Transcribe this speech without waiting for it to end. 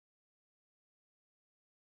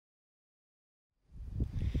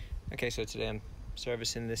Okay, so today I'm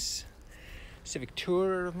servicing this Civic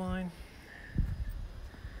Tourer of mine.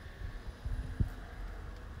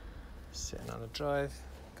 Sitting on a drive,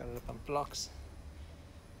 got it up on blocks.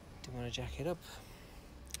 Don't want to jack it up.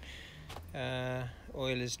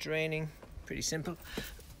 Oil is draining, pretty simple.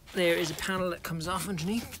 There is a panel that comes off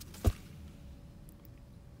underneath.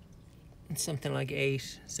 It's something like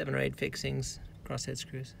 7 or 8 fixings, crosshead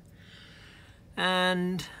screws.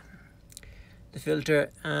 And the filter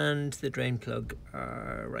and the drain plug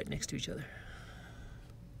are right next to each other.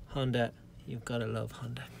 Honda, you've got to love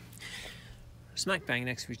Honda. Smack bang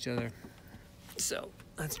next to each other. So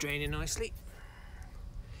that's draining nicely.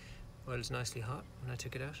 Oil is nicely hot when I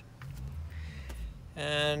took it out.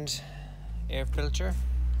 And air filter.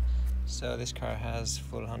 So this car has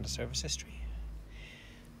full Honda service history.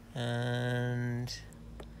 And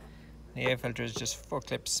the air filter is just 4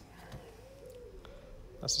 clips.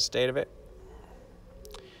 That's the state of it.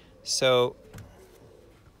 So,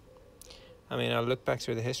 I mean, I'll look back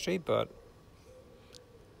through the history, but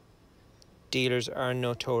dealers are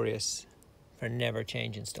notorious for never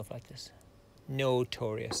changing stuff like this.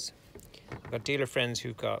 Notorious. I've got dealer friends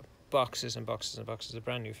who've got boxes and boxes and boxes of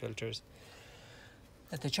brand new filters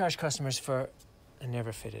that they charge customers for and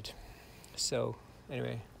never fitted. So,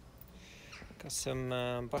 anyway, got some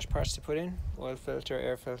Bosch parts to put in. Oil filter,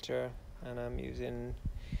 air filter, and I'm using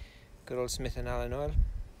good old Smith & Allen oil.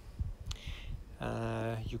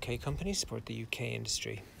 UK companies support the UK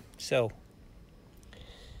industry. So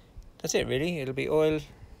that's it really. It'll be oil,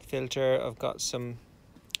 filter. I've got some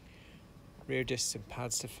rear discs and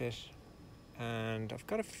pads to fit, and I've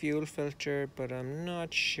got a fuel filter, but I'm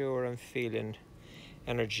not sure I'm feeling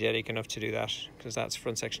energetic enough to do that, because that's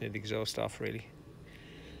front section of the exhaust off really.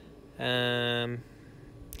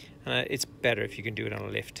 It's better if you can do it on a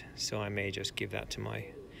lift, so I may just give that to my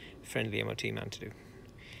friendly MOT man to do.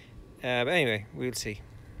 But anyway, we'll see.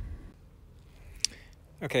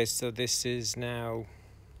 Okay, so this is now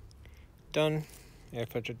done. Air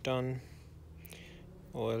filter done.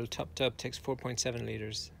 Oil topped up, takes 4.7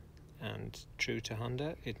 litres, and true to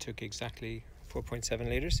Honda, it took exactly 4.7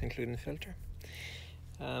 litres, including the filter.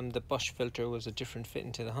 The Bosch filter was a different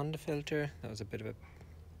fitting to the Honda filter. That was a bit of a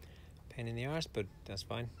pain in the arse, but that's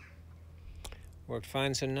fine. Worked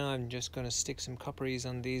fine. So now I'm just going to stick some copperies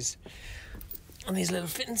on these little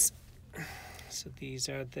fittings. So these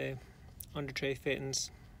are the under tray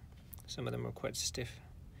fittings. Some of them are quite stiff,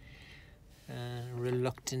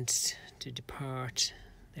 reluctant to depart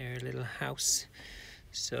their little house.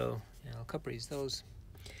 So yeah, I'll copperies those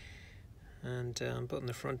and button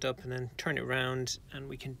the front up and then turn it round, and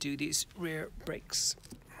we can do these rear brakes.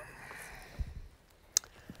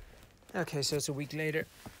 Okay, so it's a week later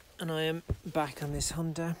and I am back on this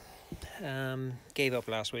Honda. Gave up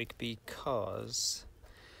last week because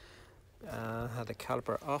I had the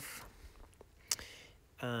caliper off,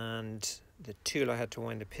 and the tool I had to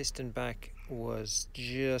wind the piston back was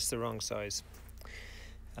just the wrong size.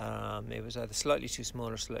 It was either slightly too small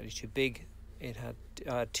or slightly too big. It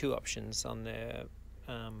had 2 options on the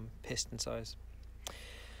piston size,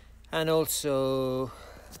 and also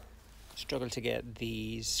struggled to get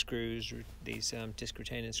these screws, these disc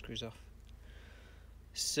retaining screws off.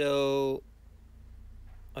 So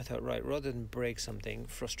I thought, right, rather than break something,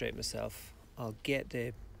 frustrate myself, I'll get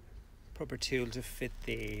the proper tool to fit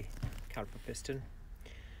the caliper piston,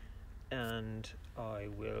 and I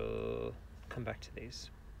will come back to these.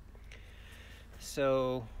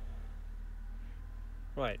 So,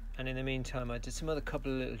 right, and in the meantime I did some other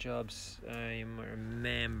couple of little jobs. You might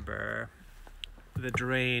remember the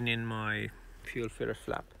drain in my fuel filler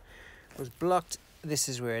flap was blocked. This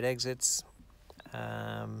is where it exits.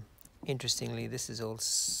 Interestingly, this is all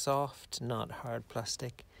soft, not hard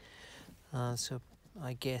plastic, so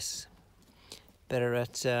I guess better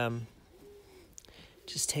at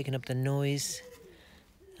just taking up the noise.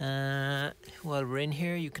 While we're in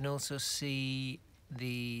here, you can also see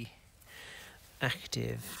the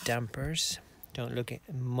active dampers. Don't look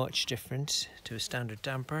much different to a standard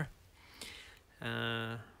damper.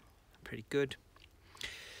 Pretty good.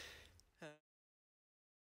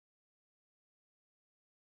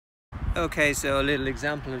 Okay, so a little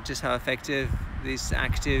example of just how effective this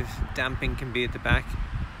active damping can be at the back.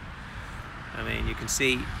 I mean, you can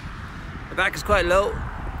see the back is quite low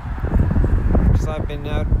because I've been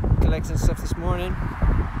out collecting stuff this morning.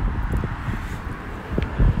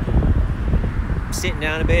 I'm sitting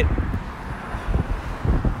down a bit,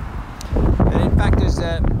 and in fact there's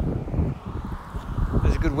a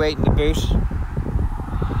good weight in the boot.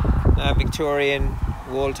 Victorian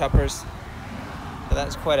wall toppers. So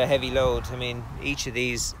that's quite a heavy load. I mean, each of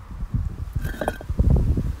these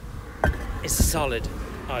it's a solid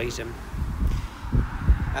item.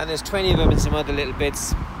 And there's 20 of them and some other little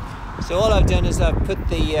bits. So all I've done is I've put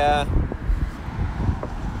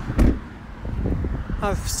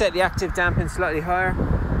I've set the active damping slightly higher,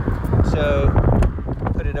 so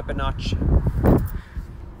put it up a notch.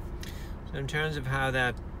 So in terms of how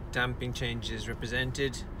that damping change is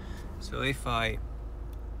represented, so if I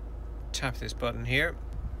tap this button here,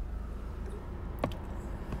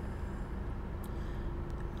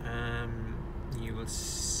 you will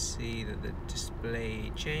see that the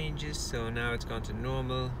display changes. So now it's gone to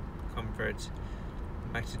normal, comfort,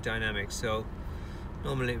 back to dynamic. So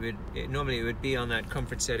normally it would be on that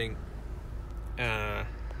comfort setting. No,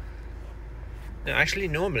 actually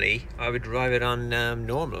normally I would drive it on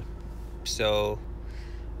normal. So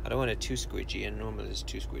I don't want it too squidgy, and normal is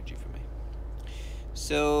too squidgy for me.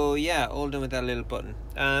 So yeah, all done with that little button.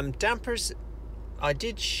 Dampers, I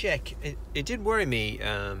did check. It did worry me.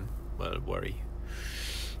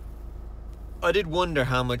 I did wonder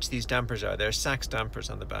how much these dampers are. They're Sachs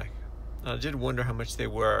dampers on the back. I did wonder how much they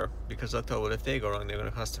were, because I thought, well, if they go wrong, they're going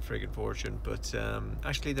to cost a friggin' fortune. But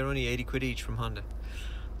actually, they're only 80 quid each from Honda.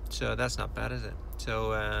 So that's not bad, is it?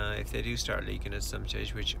 So if they do start leaking at some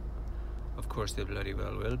stage, which of course they bloody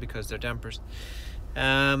well will, because they're dampers,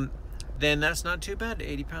 then that's not too bad.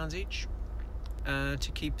 £80 each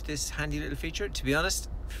to keep this handy little feature. To be honest,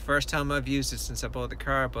 first time I've used it since I bought the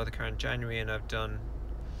car. I bought the car in January, and I've done,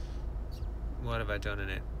 what have I done in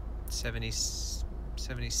it?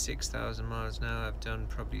 76,000 miles now. I've done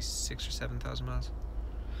probably 6,000 or 7,000 miles.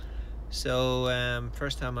 So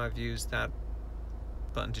first time I've used that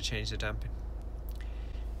button to change the damping.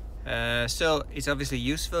 So it's obviously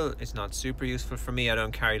useful. It's not super useful for me. I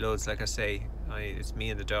don't carry loads, like I say. It's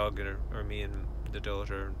me and the dog, or me and the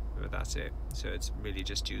daughter, that's it. So it's really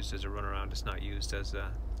just used as a runaround. It's not used as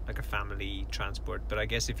like a family transport. But I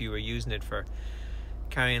guess if you were using it for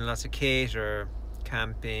carrying lots of kit, or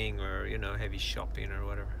camping, or heavy shopping or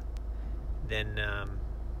whatever, then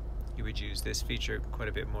you would use this feature quite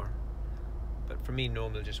a bit more. But for me,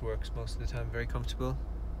 normal just works most of the time. Very comfortable,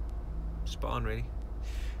 spot on really.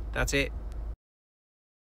 That's it.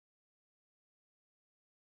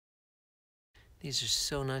 These are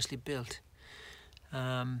so nicely built.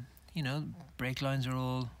 Brake lines are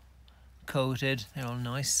all coated. They're all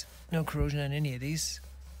nice. No corrosion on any of these.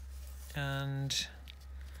 And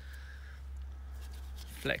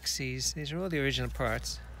flexis. These are all the original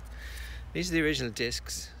parts. These are the original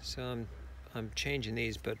discs. So I'm changing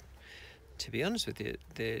these, but to be honest with you,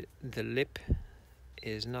 the lip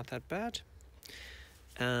is not that bad.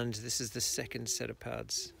 And this is the second set of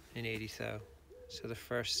pads in 80 thou. So the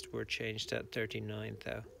first were changed at 39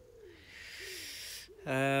 thou.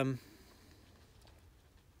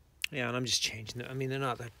 Yeah, and I'm just changing them. I mean, they're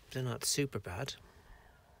not super bad,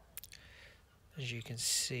 as you can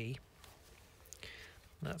see.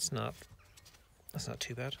 That's not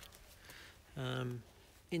too bad.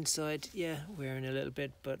 Inside, yeah, wearing a little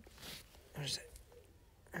bit, but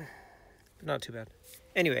not too bad.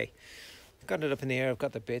 Anyway, I've got it up in the air. I've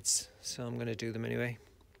got the bits, so I'm going to do them anyway.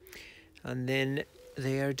 And then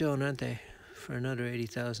they are done, aren't they? For another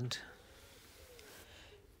 80,000.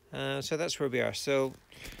 So that's where we are. So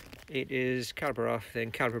it is caliper off,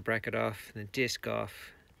 then caliper bracket off, then disc off.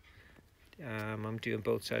 I'm doing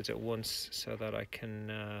both sides at once so that I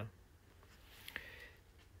can,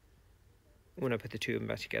 when I put the two of them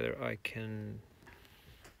back together, I can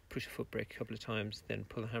push the foot brake a couple of times, then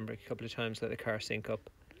pull the handbrake a couple of times, let the car sync up.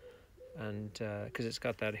 And because it's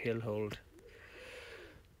got that hill hold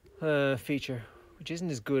feature, which isn't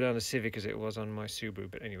as good on a Civic as it was on my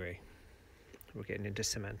Subaru, but anyway, we're getting into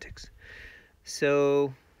semantics.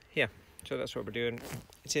 So yeah, so that's what we're doing.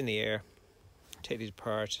 It's in the air. Take these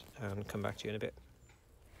apart and come back to you in a bit.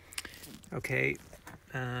 Okay,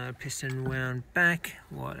 piston wound back.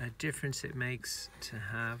 What a difference it makes to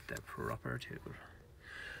have the proper tool.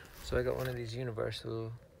 So I got one of these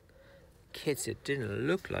universal kits. It didn't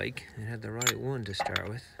look like it had the right one to start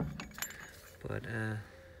with, but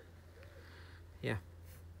yeah,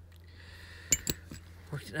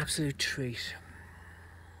 worked an absolute treat.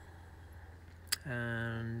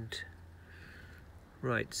 And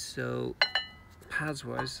right, so pads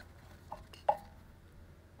wise,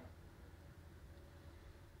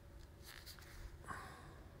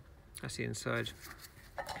 that's the inside,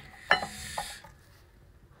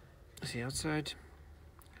 that's the outside.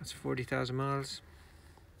 That's 40,000 miles.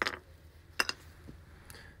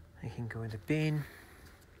 I can go in the bin.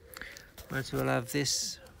 Might as well have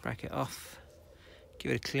this bracket off,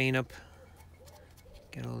 give it a clean up,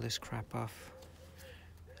 get all this crap off.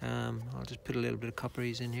 I'll just put a little bit of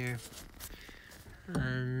copperies in here,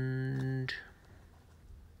 and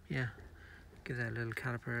yeah, give that little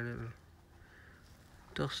caliper a little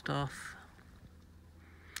dust off,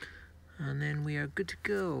 and then we are good to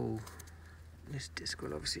go. This disc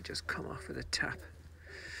will obviously just come off with a tap,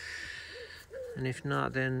 and if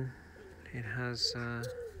not, then it has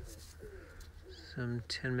some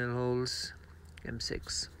 10mm holes,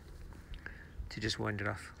 M6, to just wind it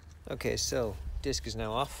off. Okay, so disc is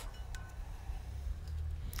now off,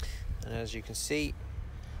 and as you can see,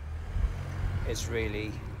 it's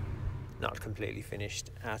really not completely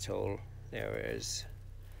finished at all. There is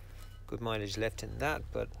good mileage left in that,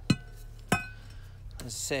 but as I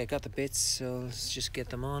say, I got the bits, so let's just get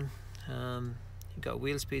them on. You've got a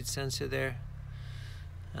wheel speed sensor there,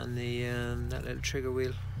 and the that little trigger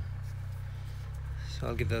wheel. So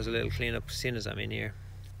I'll give those a little clean up as soon as I'm in here.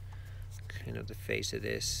 Clean up the face of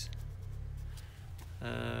this.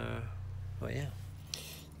 Oh yeah.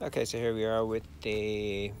 Okay, so here we are with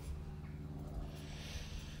the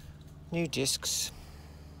new discs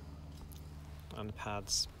on the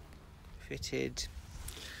pads fitted.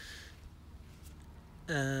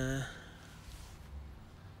 Yeah,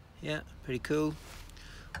 pretty cool.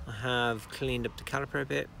 I have cleaned up the caliper a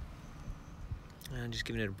bit and just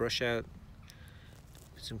giving it a brush out.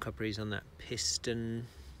 Put some copperies on that piston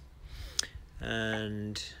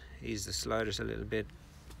and ease the sliders a little bit.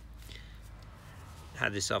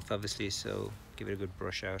 Had this off obviously, so give it a good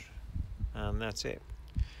brush out, and that's it.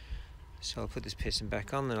 So I'll put this piston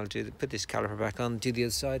back on, then I'll put this caliper back on, do the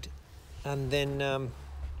other side, and then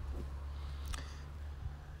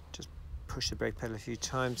just push the brake pedal a few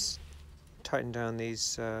times, tighten down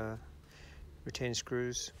these retain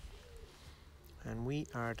screws, and we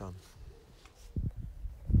are done.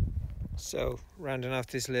 So rounding off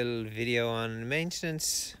this little video on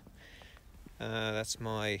maintenance, that's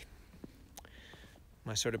my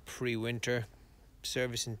sort of pre-winter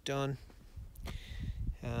servicing done.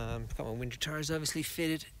 Got my winter tyres obviously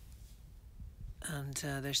fitted, and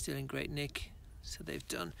they're still in great nick. So they've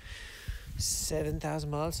done 7,000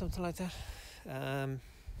 miles, something like that.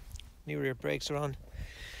 New rear brakes are on.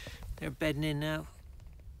 They're bedding in now,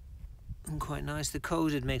 and quite nice. The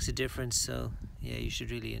coated makes a difference, so yeah, you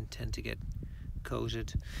should really intend to get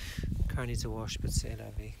coated. Car needs a wash, but c'est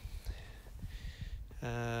la vie.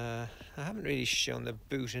 I haven't really shown the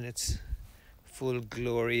boot in its full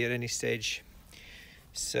glory at any stage,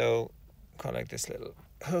 so quite like this little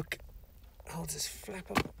hook holds this flap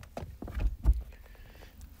up. But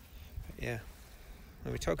yeah,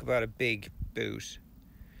 when we talk about a big boot,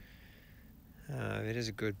 it is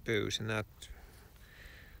a good boot, and that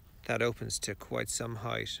opens to quite some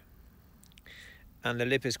height, and the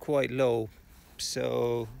lip is quite low,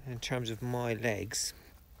 so in terms of my legs,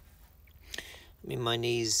 I mean, my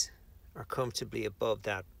knees are comfortably above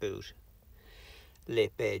that boot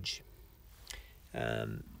lip edge.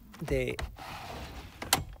 The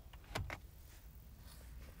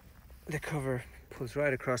cover pulls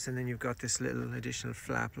right across, and then you've got this little additional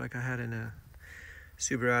flap like I had in a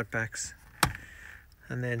Subaru Outbacks,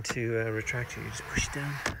 and then to retract it, you just push it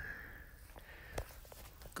down.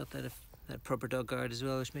 Got that proper dog guard as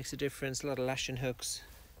well, which makes a difference. A lot of lashing hooks.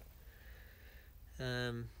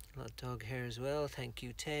 A lot of dog hair as well, thank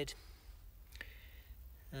you Ted.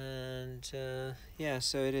 And yeah,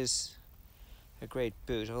 so it is a great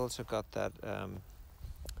boot. I've also got that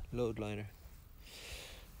load liner.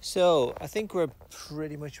 So I think we're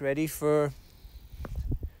pretty much ready for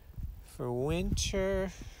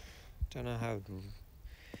winter. Don't know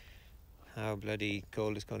how bloody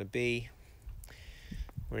cold it's going to be.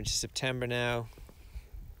 We're into September now,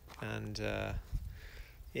 and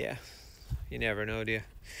yeah, you never know, do you?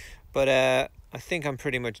 But I think I'm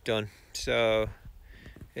pretty much done, so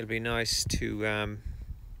it'll be nice to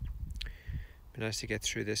get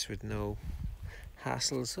through this with no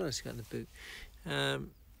hassles. What else you got in the boot?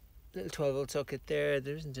 Little 12-volt socket there.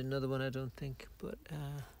 There isn't another one, I don't think. But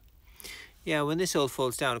yeah, when this all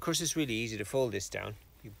folds down, of course, it's really easy to fold this down.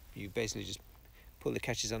 You basically just pull the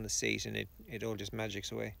catches on the seat, and it all just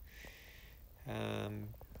magics away.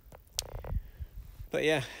 But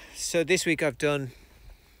yeah, so this week I've done,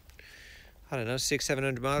 I don't know,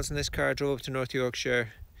 600-700 miles in this car. Drove up to North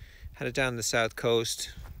Yorkshire, had it down the south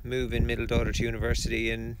coast, moving middle daughter to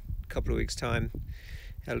university in a couple of weeks' time.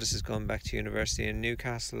 Eldest has gone back to university in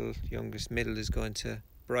Newcastle. Youngest, middle, is going to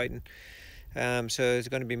Brighton. So it's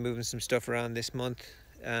going to be moving some stuff around this month,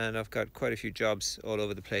 and I've got quite a few jobs all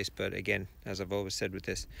over the place. But again, as I've always said with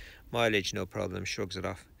this, mileage, no problem, shrugs it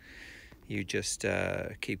off. You just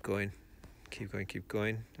keep going,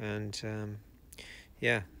 and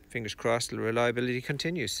yeah, fingers crossed the reliability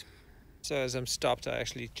continues. So as I'm stopped, I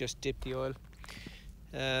actually just dipped the oil.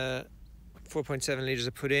 4.7 litres I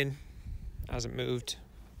put in, hasn't moved,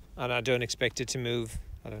 and I don't expect it to move.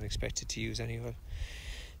 I don't expect it to use any oil.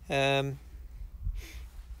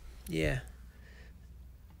 Yeah,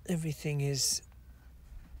 everything is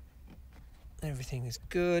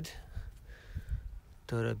good.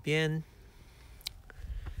 Todo bien.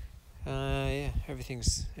 Yeah,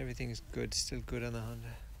 everything's good. Still good on the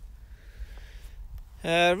Honda.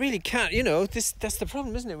 Really can't, you know, that's the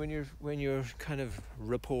problem, isn't it? When you're kind of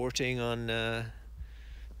reporting on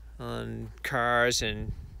cars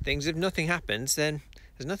and things. If nothing happens, then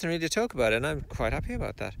there's nothing really to talk about, and I'm quite happy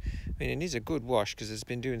about that. I mean, it needs a good wash because it's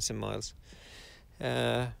been doing some miles.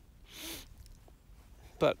 But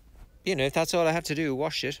you know, if that's all I have to do,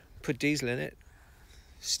 wash it, put diesel in it,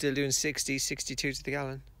 still doing 60, 62 to the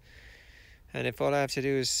gallon. And if all I have to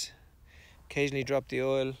do is occasionally drop the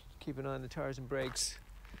oil, keep an eye on the tyres and brakes,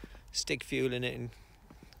 stick fuel in it and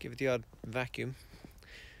give it the odd vacuum,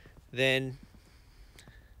 then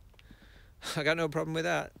I got no problem with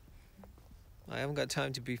that. I haven't got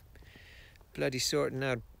time to be bloody sorting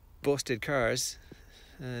out busted cars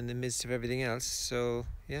in the midst of everything else, so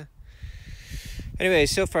yeah. Anyway,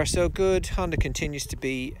 so far so good. Honda continues to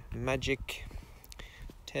be magic.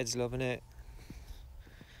 Ted's loving it.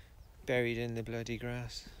 Buried in the bloody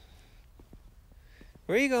grass.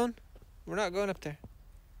 Where are you going? We're not going up there.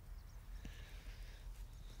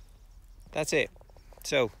 That's it.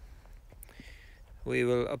 So we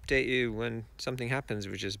will update you when something happens,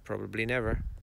 which is probably never.